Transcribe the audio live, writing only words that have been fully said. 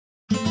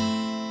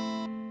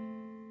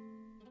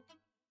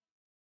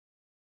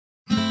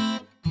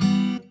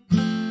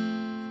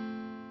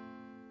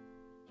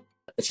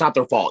it's not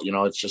their fault. You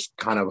know, it's just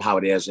kind of how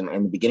it is. And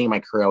in the beginning of my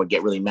career, I would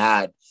get really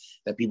mad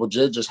that people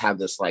did just have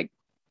this like,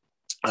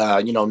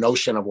 you know,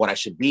 notion of what I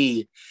should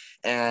be.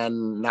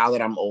 And now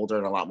that I'm older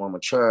and a lot more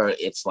mature,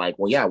 it's like,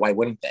 well, yeah, why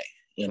wouldn't they?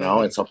 You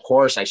know, it's, of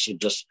course,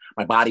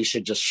 my body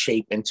should just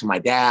shape into my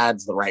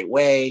dad's the right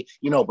way,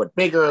 you know, but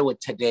bigger with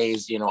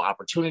today's, you know,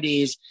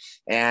 opportunities.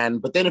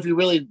 But then if you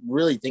really,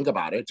 really think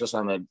about it, just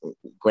on the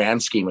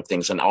grand scheme of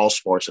things in all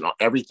sports and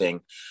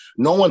everything,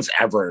 no one's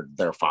ever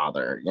their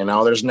father. You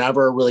know, there's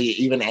never really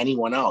even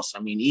anyone else. I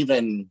mean,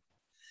 even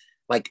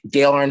like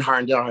Dale Earnhardt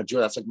and Dale Earnhardt Jr.,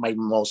 that's like my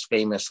most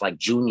famous, like,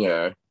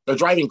 junior. They're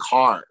driving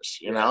cars,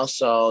 you know?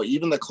 So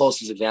even the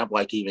closest example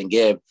I can even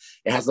give,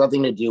 it has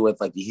nothing to do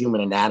with like the human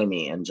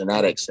anatomy and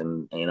genetics.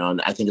 And, you know,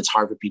 and I think it's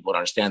hard for people to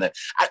understand that.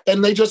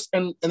 And they just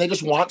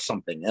want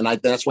something. And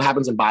that's what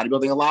happens in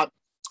bodybuilding a lot.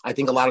 I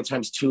think a lot of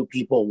times too,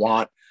 people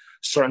want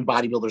certain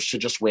bodybuilders to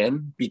just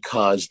win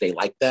because they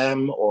like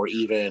them, or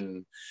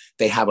even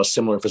they have a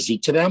similar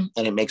physique to them.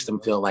 And it makes them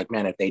feel like,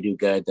 man, if they do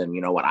good, then you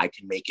know what, I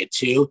can make it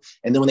too.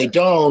 And then when they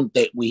don't,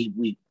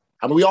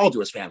 I mean, we all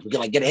do as fans. We can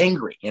like get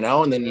angry, you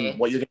know, and then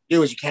what you're going to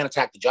do is you can't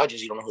attack the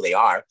judges. You don't know who they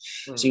are.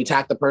 So you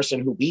attack the person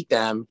who beat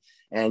them,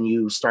 and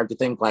you start to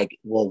think like,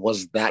 well,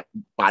 was that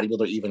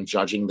bodybuilder even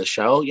judging the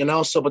show, you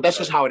know? So, but that's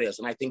just how it is.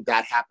 And I think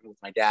that happened with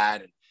my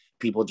dad, and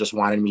people just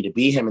wanted me to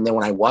be him. And then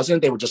when I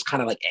wasn't, they were just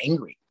kind of like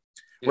angry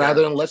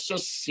rather than let's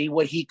just see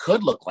what he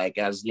could look like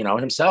as, you know,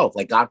 himself.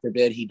 Like, God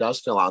forbid he does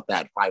fill out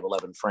that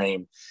 5'11"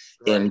 frame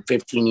in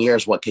 15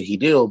 years. What could he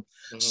do?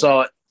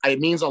 So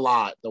it means a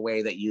lot the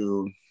way that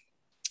you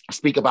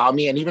speak about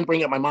me, and even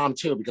bring up my mom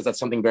too, because that's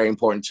something very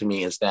important to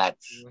me, is that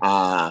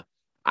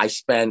I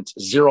spent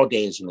 0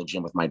 days in the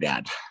gym with my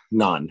dad.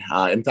 None.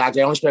 In fact,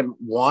 I only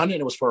spent one, and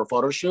it was for a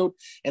photo shoot,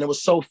 and it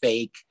was so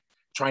fake,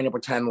 trying to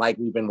pretend like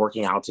we've been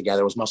working out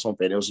together. It was muscle and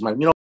fit. It was my,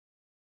 you know,